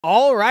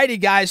Alrighty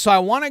guys, so I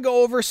want to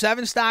go over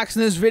 7 stocks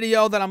in this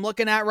video that I'm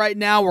looking at right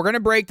now. We're going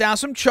to break down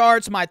some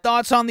charts, my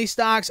thoughts on these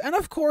stocks, and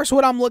of course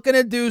what I'm looking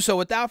to do. So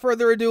without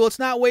further ado, let's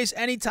not waste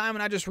any time.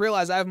 And I just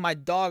realized I have my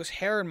dog's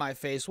hair in my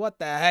face. What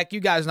the heck? You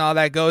guys know how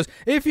that goes.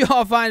 If you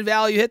all find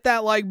value, hit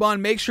that like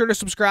button, make sure to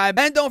subscribe,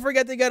 and don't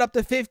forget to get up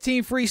to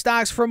 15 free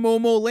stocks from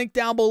Moomoo. Link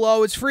down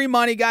below. It's free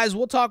money, guys.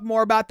 We'll talk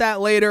more about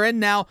that later, and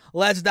now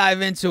let's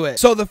dive into it.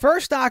 So the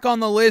first stock on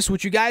the list,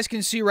 which you guys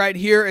can see right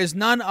here, is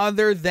none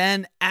other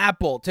than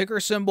Apple,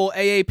 ticker symbol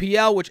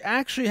AAPL, which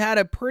actually had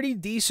a pretty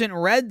decent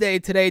red day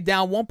today,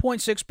 down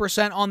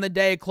 1.6% on the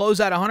day,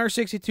 closed at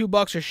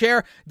 $162 a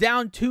share,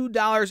 down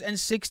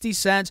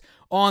 $2.60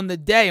 on the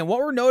day. And what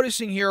we're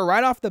noticing here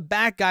right off the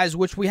bat, guys,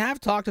 which we have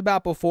talked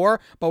about before,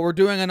 but we're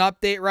doing an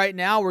update right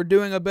now. We're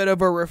doing a bit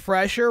of a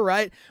refresher,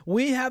 right?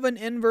 We have an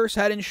inverse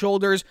head and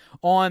shoulders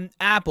on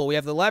Apple. We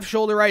have the left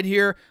shoulder right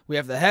here, we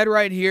have the head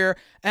right here,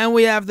 and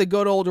we have the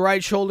good old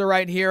right shoulder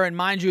right here. And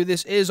mind you,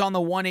 this is on the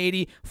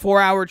 180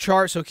 4-hour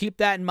chart, so keep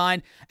that in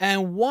mind.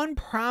 And one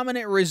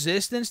prominent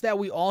resistance that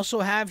we also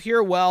have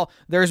here, well,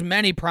 there's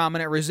many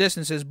prominent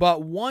resistances,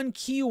 but one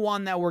key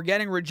one that we're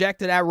getting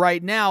rejected at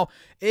right now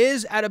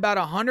is at about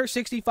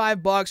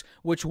 $165,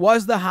 which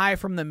was the high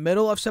from the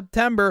middle of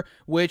September,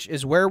 which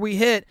is where we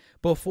hit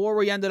before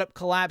we ended up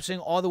collapsing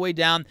all the way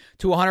down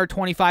to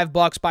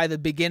 $125 by the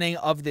beginning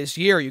of this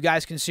year. You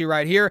guys can see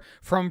right here,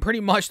 from pretty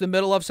much the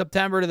middle of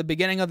September to the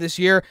beginning of this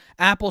year,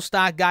 Apple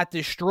stock got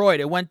destroyed.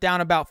 It went down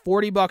about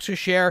 $40 a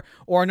share,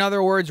 or in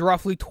other words,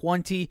 roughly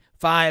 25%,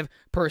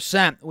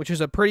 which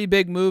is a pretty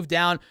big move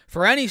down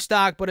for any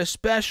stock, but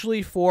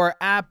especially for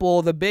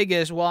Apple, the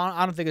biggest. Well,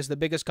 I don't think it's the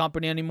biggest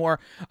company anymore.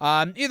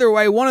 Either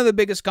way, one of the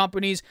biggest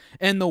companies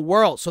in the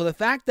world. So the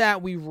fact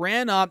that we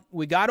ran up,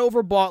 we got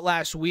overbought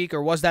last week,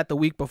 or was that the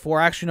week before?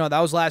 Actually, no, that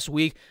was last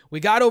week. We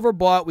got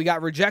overbought. We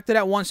got rejected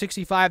at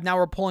 165. Now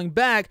we're pulling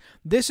back.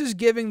 This is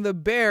giving the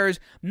bears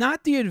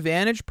not the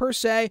advantage per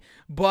se,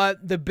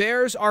 but the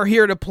bears are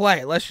here to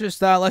play. Let's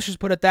just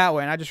put it that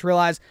way. And I just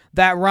realized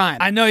that rhyme.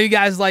 I know you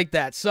guys like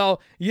that. So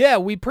yeah,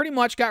 we pretty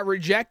much got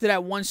rejected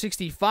at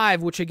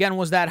 165, which again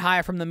was that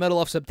high from the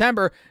middle of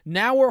September.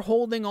 Now we're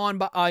holding on,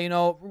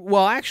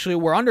 well, actually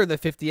we're under the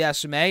 50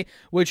 SMA,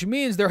 which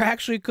means there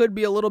actually could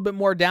be a little bit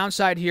more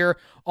downside here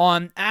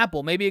on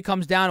Apple. Maybe it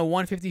comes down to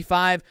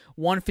 155,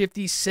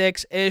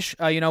 156-ish,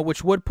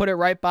 which would put it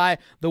right by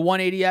the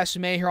 180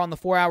 SMA here on the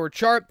 4-hour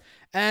chart.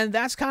 And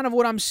that's kind of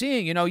what I'm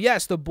seeing.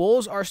 Yes, the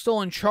bulls are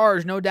still in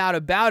charge, no doubt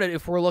about it,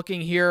 if we're looking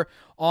here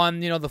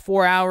on, the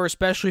 4-hour,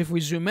 especially if we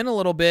zoom in a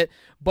little bit.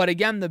 But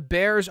again, the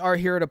bears are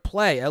here to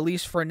play, at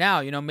least for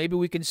now. Maybe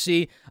we can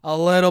see a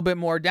little bit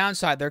more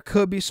downside. There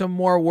could be some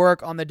more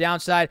work on the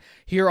downside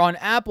here on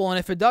Apple. And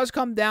if it does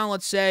come down,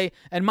 let's say,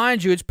 and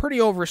mind you, it's pretty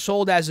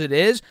oversold as it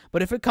is,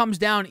 but if it comes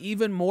down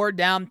even more,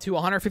 down to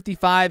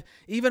 155,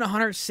 even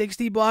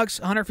 $160,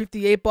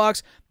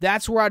 $158,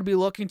 that's where I'd be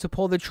looking to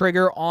pull the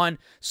trigger on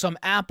some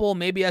Apple,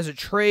 maybe as a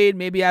trade,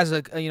 maybe as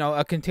a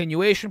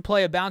continuation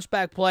play, a bounce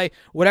back play,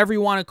 whatever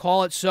you want to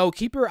call it. So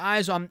keep your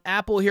eyes on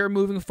Apple here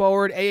moving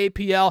forward,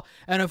 AAPL,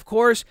 and of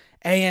course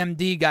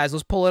AMD, guys.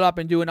 Let's pull it up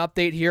and do an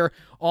update here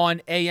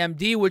on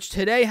AMD, which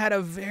today had a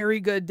very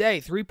good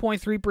day.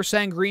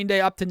 3.3% green day,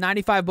 up to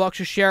 $95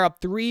 a share, up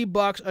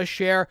 $3 a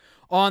share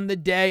on the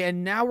day.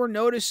 And now we're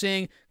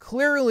noticing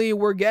clearly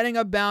we're getting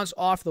a bounce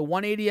off the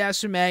 180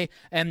 SMA,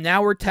 and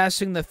now we're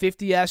testing the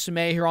 50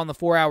 SMA here on the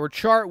 4-hour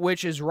chart,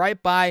 which is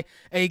right by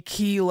a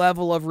key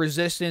level of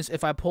resistance.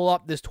 If I pull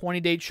up this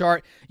 20-day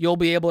chart, you'll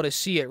be able to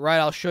see it, right?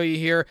 I'll show you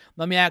here.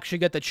 Let me actually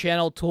get the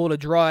channel tool to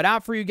draw it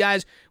out for you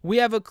guys. We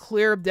have a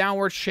clear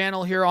downward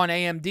channel here on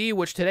AMD,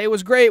 which today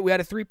was great. We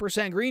had a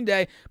 3% green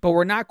day, but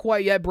we're not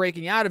quite yet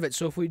breaking out of it.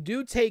 So if we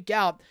do take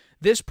out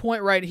this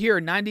point right here,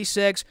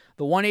 96,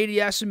 the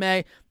 180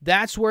 SMA,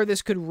 that's where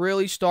this could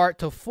really start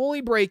to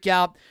fully break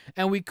out,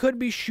 and we could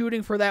be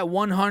shooting for that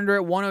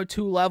 100,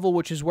 102 level,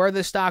 which is where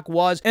this stock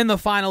was in the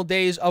final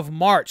days of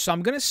March. So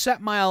I'm going to set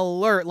my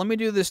alert. Let me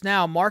do this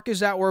now. Mark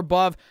is at or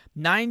above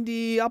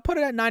 90. I'll put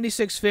it at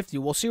 96.50.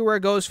 We'll see where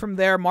it goes from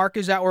there. Mark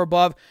is at or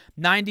above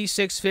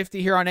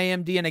 96.50 here on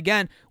AMD, and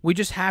again, we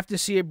just have to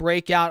see it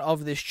break out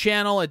of this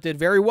channel. It did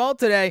very well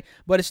today,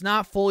 but it's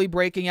not fully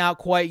breaking out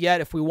quite yet.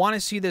 If we want to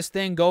see this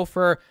thing go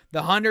for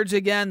the hundreds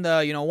again,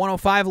 the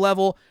 105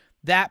 level,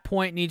 that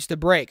point needs to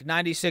break,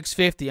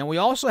 96.50. And we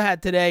also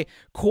had today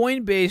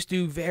Coinbase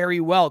do very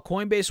well.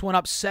 Coinbase went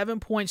up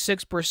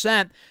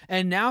 7.6%,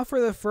 and now for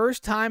the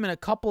first time in a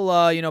couple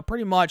of,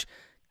 pretty much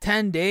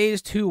 10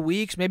 days, 2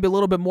 weeks, maybe a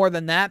little bit more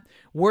than that,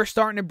 we're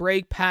starting to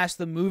break past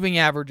the moving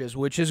averages,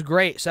 which is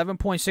great.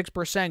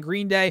 7.6%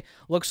 green day.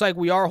 Looks like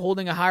we are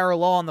holding a higher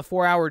low on the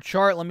 4-hour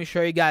chart. Let me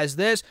show you guys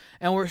this.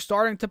 And we're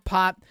starting to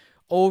pop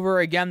over,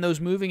 again, those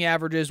moving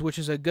averages, which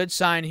is a good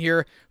sign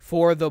here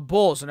for the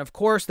bulls. And of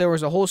course, there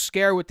was a whole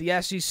scare with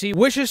the SEC,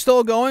 which is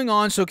still going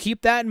on, so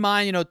keep that in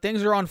mind. You know,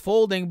 things are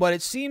unfolding, but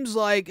it seems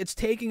like it's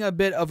taking a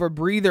bit of a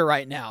breather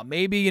right now.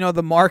 Maybe, you know,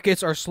 the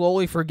markets are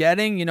slowly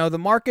forgetting. You know, the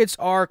markets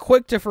are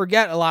quick to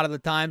forget a lot of the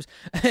times,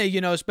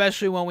 you know,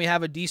 especially when we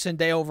have a decent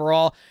day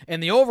overall in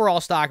the overall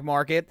stock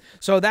market.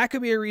 So that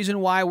could be a reason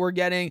why we're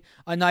getting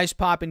a nice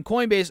pop in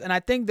Coinbase, and I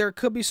think there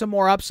could be some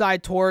more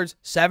upside towards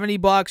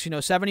 $70. You know,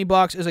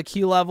 $70 is a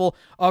key level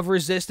of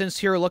resistance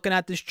here looking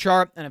at this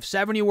chart, and if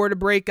 70 were to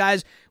break,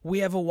 guys, we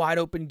have a wide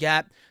open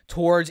gap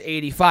towards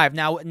 85.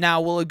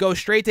 Now will it go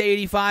straight to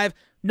 85?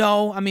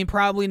 No, I mean,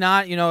 probably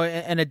not, you know,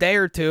 in a day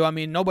or two. I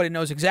mean, nobody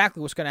knows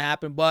exactly what's going to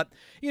happen, but,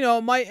 you know,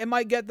 it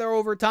might get there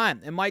over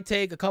time. It might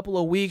take a couple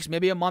of weeks,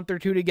 maybe a month or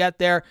two to get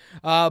there.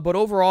 But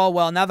overall,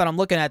 well, now that I'm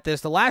looking at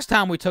this, the last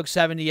time we took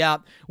 70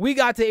 out, we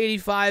got to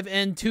 85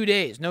 in 2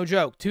 days. No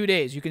joke, 2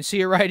 days. You can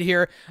see it right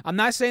here. I'm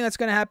not saying that's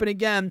going to happen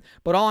again,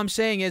 but all I'm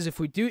saying is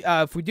if we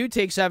do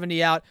take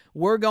 70 out,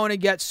 we're going to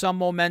get some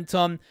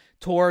momentum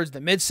towards the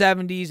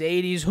mid-70s,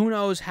 80s. Who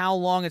knows how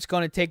long it's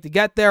going to take to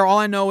get there. All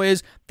I know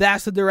is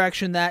that's the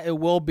direction that it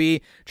will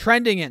be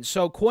trending in.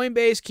 So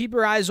Coinbase, keep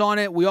your eyes on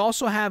it. We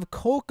also have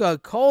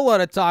Coca-Cola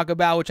to talk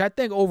about, which I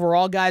think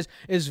overall, guys,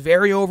 is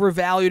very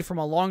overvalued from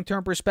a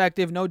long-term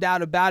perspective, no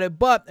doubt about it.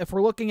 But if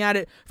we're looking at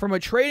it from a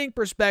trading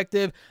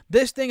perspective,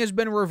 this thing has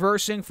been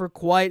reversing for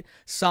quite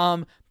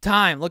some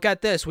time. Look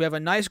at this. We have a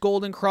nice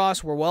golden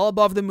cross. We're well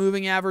above the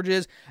moving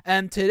averages,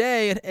 and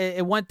today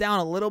it went down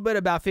a little bit,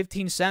 about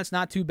 15 cents,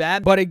 not too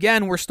bad. But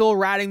again, we're still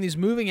riding these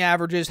moving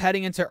averages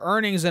heading into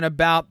earnings in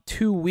about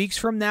 2 weeks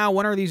from now.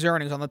 When are these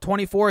earnings? On the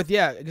 24th?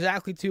 Yeah,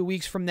 exactly 2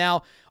 weeks from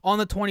now. On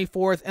the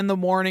 24th in the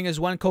morning is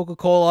when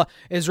Coca-Cola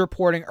is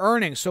reporting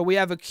earnings. So we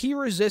have a key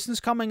resistance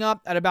coming up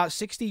at about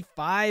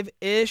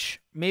 65-ish,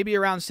 maybe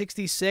around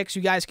 66.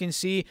 You guys can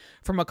see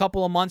from a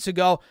couple of months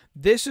ago.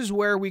 This is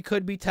where we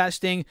could be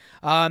testing,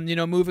 you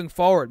know, moving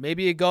forward.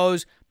 Maybe it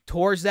goes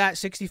towards that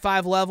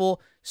 65 level,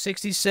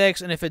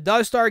 66, and if it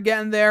does start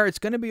getting there, it's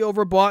going to be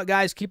overbought,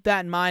 guys. Keep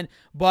that in mind,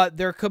 but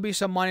there could be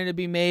some money to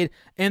be made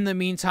in the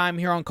meantime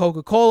here on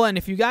Coca-Cola. And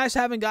if you guys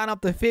haven't gotten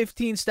up to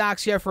 15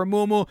 stocks yet for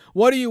Moomoo,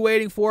 what are you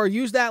waiting for?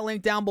 Use that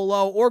link down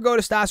below or go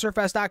to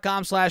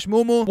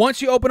StasSurfS.com/Moomoo.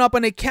 Once you open up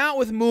an account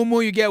with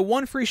Moomoo, you get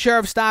 1 free share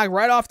of stock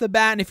right off the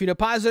bat, and if you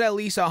deposit at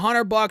least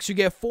 $100, you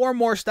get 4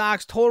 more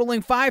stocks,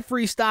 totaling 5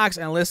 free stocks.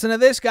 And listen to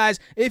this, guys,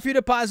 if you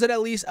deposit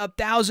at least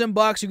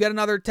 $1,000, you get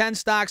another 10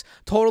 stocks,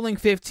 totaling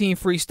 15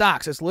 free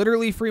stocks. It's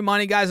literally free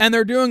money, guys. And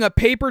they're doing a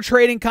paper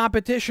trading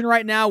competition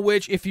right now,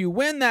 which if you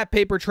win that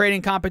paper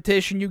trading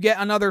competition, you get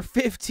another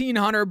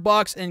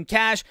 $1,500 in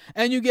cash,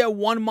 and you get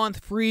 1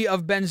 month free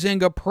of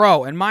Benzinga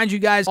Pro. And mind you,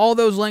 guys, all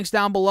those links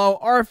down below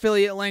are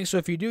affiliate links. So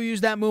if you do use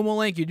that Moomoo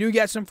link, you do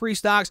get some free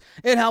stocks.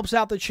 It helps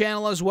out the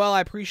channel as well.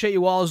 I appreciate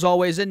you all as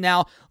always. And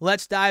now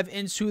let's dive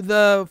into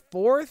the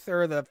 4th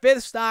or the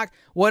 5th stock,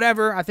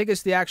 whatever. I think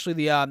it's the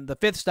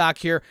 5th stock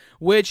here,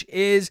 which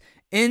is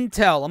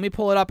Intel. Let me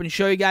pull it up and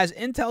show you guys.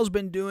 Intel's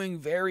been doing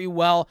very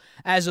well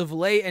as of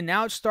late, and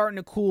now it's starting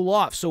to cool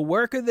off. So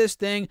where could this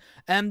thing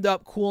end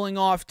up cooling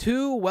off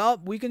to? Well,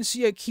 we can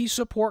see a key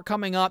support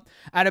coming up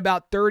at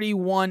about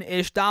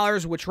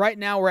 $31-ish, which right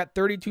now we're at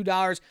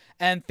 $32.50.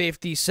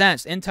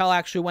 Intel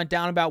actually went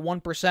down about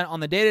 1% on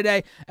the day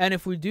today, and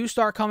if we do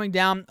start coming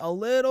down a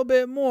little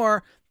bit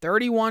more,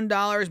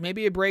 $31,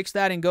 maybe it breaks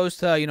that and goes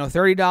to, you know,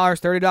 $30,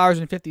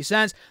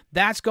 $30.50.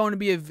 That's going to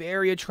be a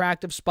very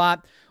attractive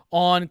spot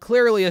on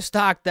clearly a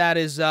stock that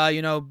is,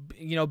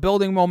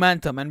 building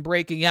momentum and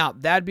breaking out.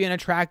 That'd be an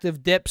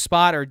attractive dip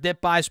spot or dip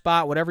buy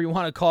spot, whatever you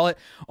want to call it,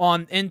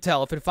 on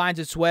Intel if it finds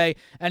its way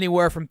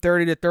anywhere from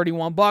 30 to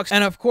 31 bucks.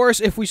 And of course,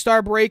 if we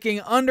start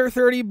breaking under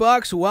 30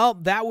 bucks, well,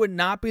 that would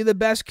not be the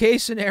best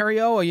case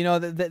scenario. You know,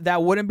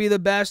 that wouldn't be the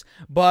best,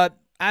 but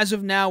as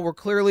of now, we're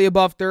clearly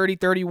above 30,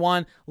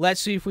 31.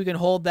 Let's see if we can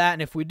hold that.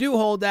 And if we do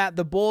hold that,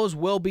 the bulls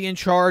will be in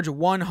charge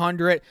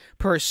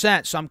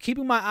 100%. So I'm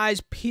keeping my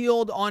eyes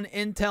peeled on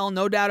Intel,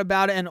 no doubt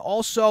about it, and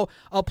also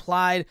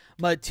Applied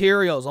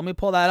Materials. Let me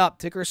pull that up.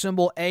 Ticker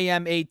symbol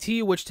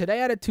AMAT, which today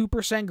had a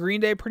 2% green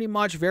day pretty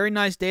much. Very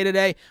nice day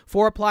today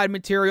for Applied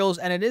Materials,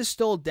 and it is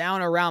still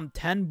down around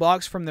 10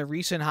 bucks from the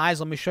recent highs.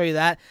 Let me show you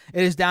that.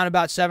 It is down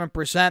about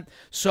 7%.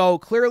 So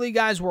clearly,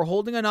 guys, we're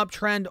holding an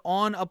uptrend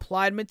on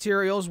Applied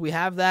Materials. We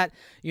have that,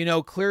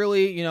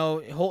 clearly,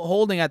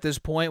 holding at this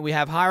point. We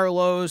have higher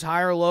lows,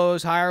 higher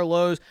lows, higher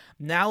lows.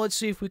 Now let's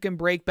see if we can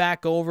break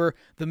back over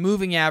the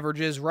moving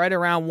averages right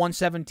around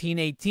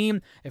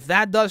 117.18. If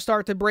that does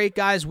start to break,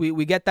 guys,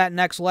 we get that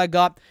next leg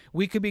up.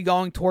 We could be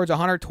going towards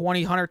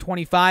 120,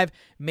 125,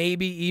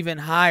 maybe even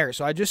higher.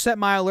 So I just set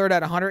my alert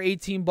at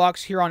 118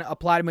 bucks here on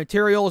Applied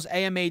Materials,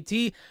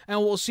 AMAT, and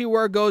we'll see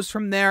where it goes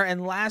from there.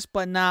 And last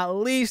but not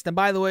least, and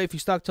by the way, if you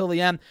stuck till the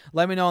end,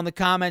 let me know in the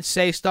comments.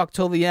 Say stuck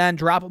till the end.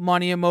 Drop a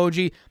money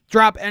emoji.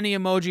 drop any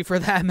emoji for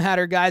that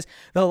matter, guys.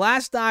 The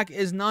last stock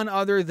is none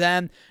other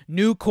than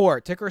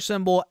Nucor, ticker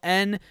symbol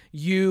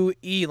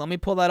NUE. Let me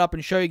pull that up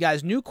and show you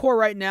guys. Nucor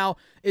right now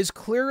is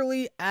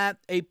clearly at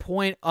a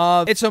point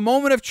of, it's a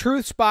moment of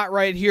truth spot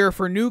right here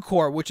for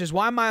Nucor, which is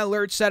why my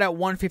alert's set at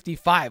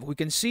 155. We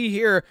can see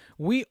here,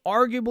 we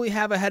arguably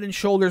have a head and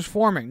shoulders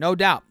forming, no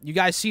doubt. You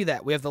guys see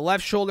that. We have the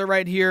left shoulder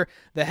right here,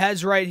 the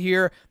head's right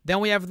here, then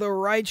we have the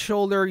right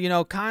shoulder, you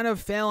know, kind of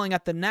failing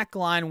at the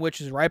neckline, which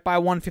is right by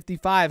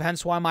 155,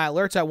 hence why my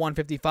alert's at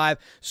 155.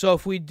 So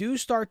if we do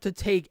start to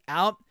take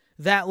out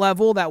that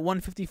level, that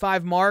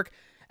 155 mark,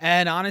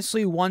 and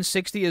honestly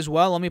 160 as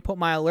well, let me put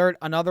my alert,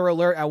 another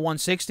alert at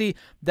 160,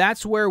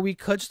 that's where we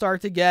could start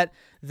to get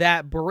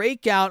that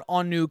breakout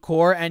on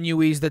Nucor,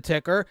 NUE's the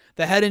ticker.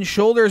 The head and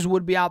shoulders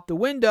would be out the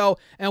window,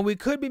 and we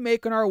could be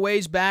making our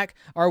way back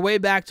to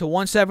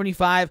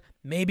 175,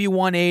 maybe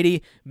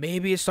 180.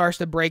 Maybe it starts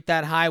to break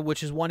that high,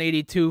 which is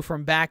 182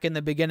 from back in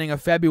the beginning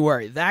of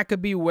February. That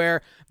could be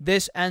where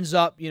this ends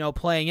up, you know,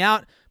 playing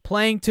out.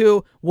 Playing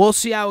to, we'll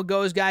see how it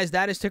goes, guys.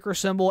 That is ticker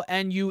symbol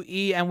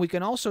NUE, and we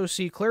can also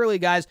see clearly,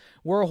 guys,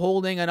 we're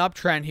holding an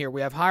uptrend here.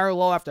 We have higher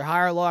low after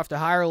higher low after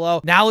higher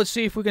low. Now let's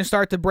see if we can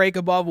start to break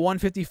above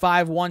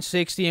 155,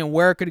 160, and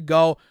where it could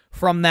go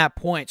from that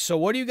point. So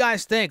what do you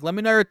guys think? Let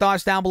me know your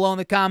thoughts down below in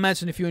the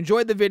comments, and if you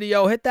enjoyed the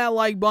video, hit that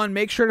like button.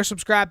 Make sure to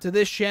subscribe to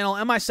this channel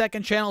and my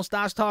second channel,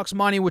 Stas Talks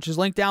Money, which is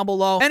linked down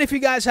below. And if you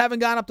guys haven't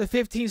gone up to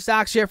 15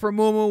 stocks yet for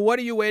Moomoo, what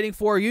are you waiting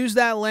for? Use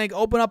that link,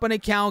 open up an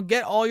account,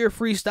 get all your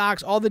free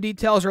stocks. All the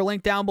details are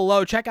linked down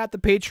below. Check out the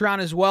Patreon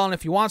as well, and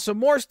if you want some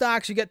more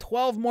stocks, you get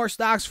 12 more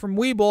stocks from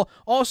Webull,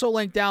 also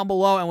linked down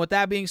below. And with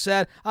that being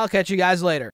said, I'll catch you guys later.